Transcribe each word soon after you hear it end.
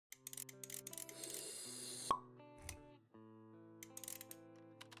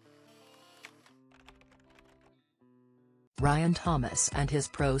Ryan Thomas and his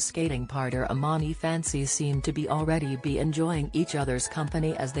pro skating partner Amani Fancy seem to be already enjoying each other's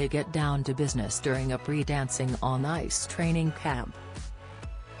company as they get down to business during a pre-dancing on ice training camp.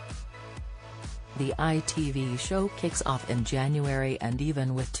 The ITV show kicks off in January, and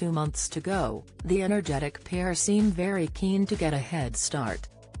even with 2 months to go, the energetic pair seem very keen to get a head start.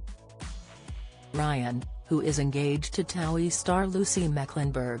 Ryan, who is engaged to TOWIE star Lucy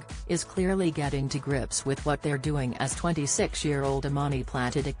Mecklenburg, is clearly getting to grips with what they're doing as 26-year-old Amani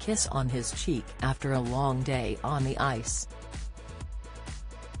planted a kiss on his cheek after a long day on the ice.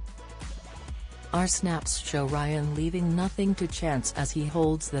 Our snaps show Ryan leaving nothing to chance as he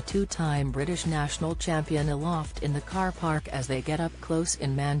holds the two-time British national champion aloft in the car park as they get up close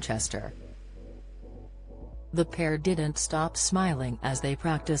in Manchester. The pair didn't stop smiling as they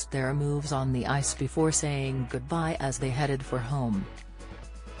practiced their moves on the ice before saying goodbye as they headed for home.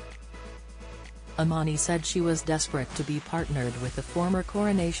 Amani said she was desperate to be partnered with the former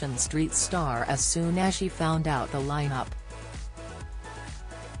Coronation Street star as soon as she found out the lineup.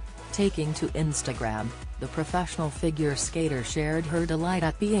 Taking to Instagram, the professional figure skater shared her delight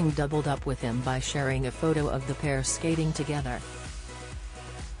at being doubled up with him by sharing a photo of the pair skating together.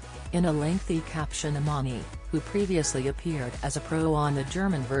 In a lengthy caption, Amani, who previously appeared as a pro on the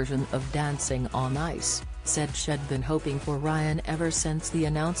German version of Dancing on Ice, said she'd been hoping for Ryan ever since the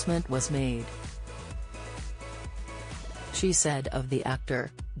announcement was made. She said of the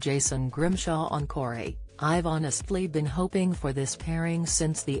actor, Jason Grimshaw on Corey, "I've honestly been hoping for this pairing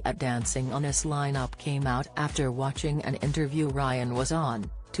since the Dancing on Ice lineup came out after watching an interview Ryan was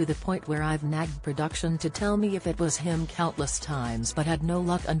on, to the point where I've nagged production to tell me if it was him countless times but had no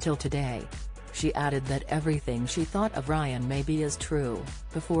luck until today." She added that everything she thought of Ryan maybe is true,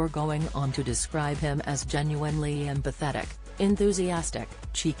 before going on to describe him as genuinely empathetic, enthusiastic,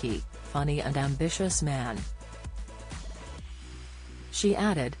 cheeky, funny and ambitious man. She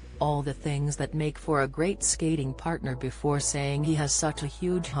added, "All the things that make for a great skating partner," before saying he has such a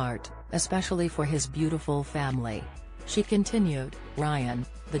huge heart, especially for his beautiful family. She continued, "Ryan,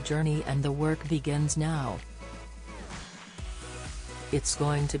 the journey and the work begins now. It's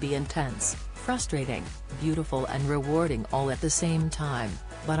going to be intense, frustrating, beautiful and rewarding all at the same time,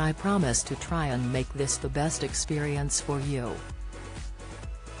 but I promise to try and make this the best experience for you.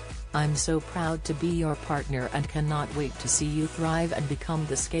 I'm so proud to be your partner and cannot wait to see you thrive and become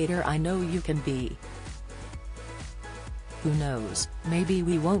the skater I know you can be. Who knows, maybe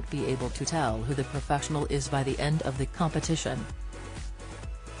we won't be able to tell who the professional is by the end of the competition."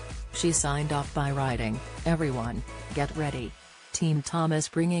 She signed off by writing, "Everyone, get ready. Team Thomas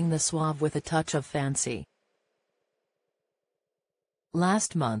bringing the suave with a touch of fancy."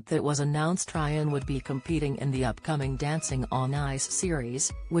 Last month it was announced Ryan would be competing in the upcoming Dancing on Ice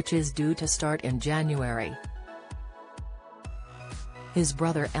series, which is due to start in January. His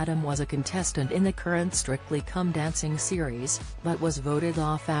brother Adam was a contestant in the current Strictly Come Dancing series, but was voted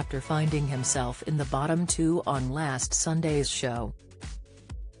off after finding himself in the bottom two on last Sunday's show.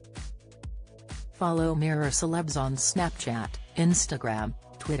 Follow Mirror Celebs on Snapchat, Instagram,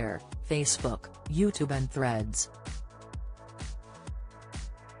 Twitter, Facebook, YouTube and Threads.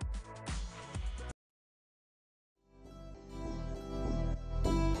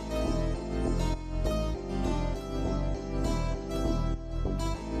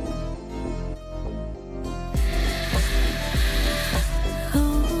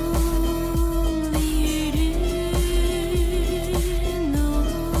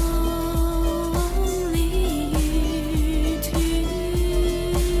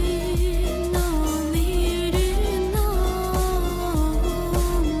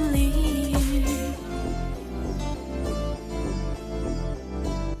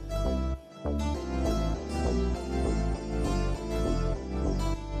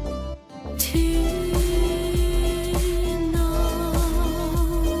 To